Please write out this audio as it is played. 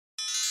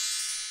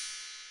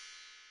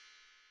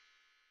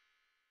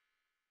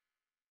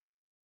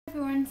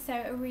So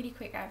a really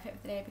quick outfit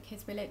for the day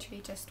because we're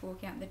literally just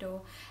walking out the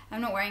door.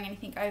 I'm not wearing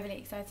anything overly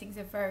exciting. It's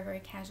a very, very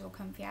casual,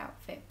 comfy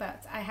outfit,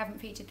 but I haven't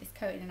featured this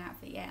coat in an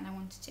outfit yet and I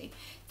wanted to.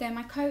 So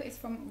my coat is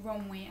from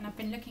Romwe and I've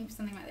been looking for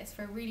something like this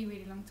for a really,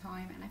 really long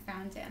time, and I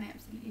found it and I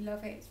absolutely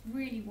love it. It's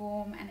really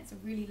warm and it's a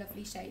really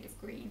lovely shade of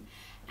green,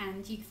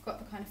 and you've got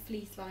the kind of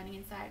fleece lining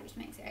inside which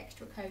makes it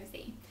extra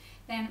cozy.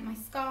 Then my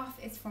scarf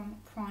is from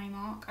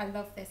Primark. I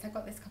love this. I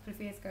got this a couple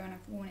of years ago and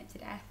I've worn it to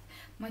death.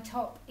 My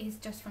top is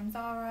just from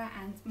Zara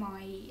and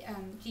my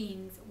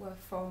jeans were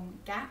from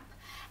Gap.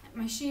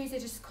 My shoes are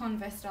just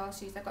Converse style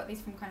shoes. I got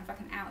these from kind of like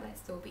an outlet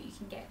store, but you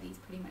can get these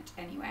pretty much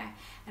anywhere.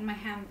 And my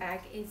handbag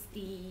is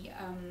the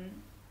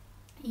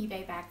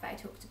eBay bag that I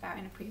talked about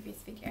in a previous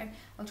video.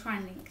 I'll try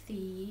and link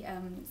the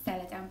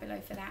seller down below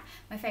for that.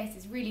 My face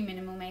is really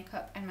minimal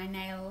makeup and my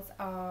nails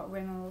are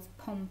Rimmel's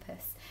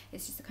Pompous.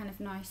 It's just a kind of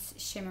nice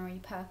shimmery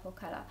purple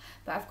colour,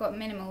 but I've got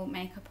minimal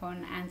makeup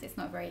on and it's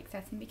not very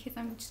exciting because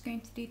I'm just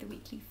going to do the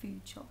weekly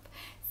food shop.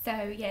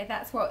 So yeah,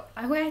 that's what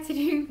I wear to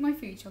do my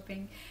food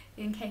shopping,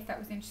 in case that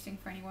was interesting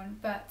for anyone.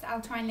 But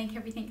I'll try and link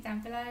everything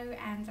down below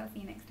and I'll see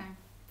you next time.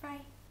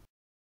 Bye!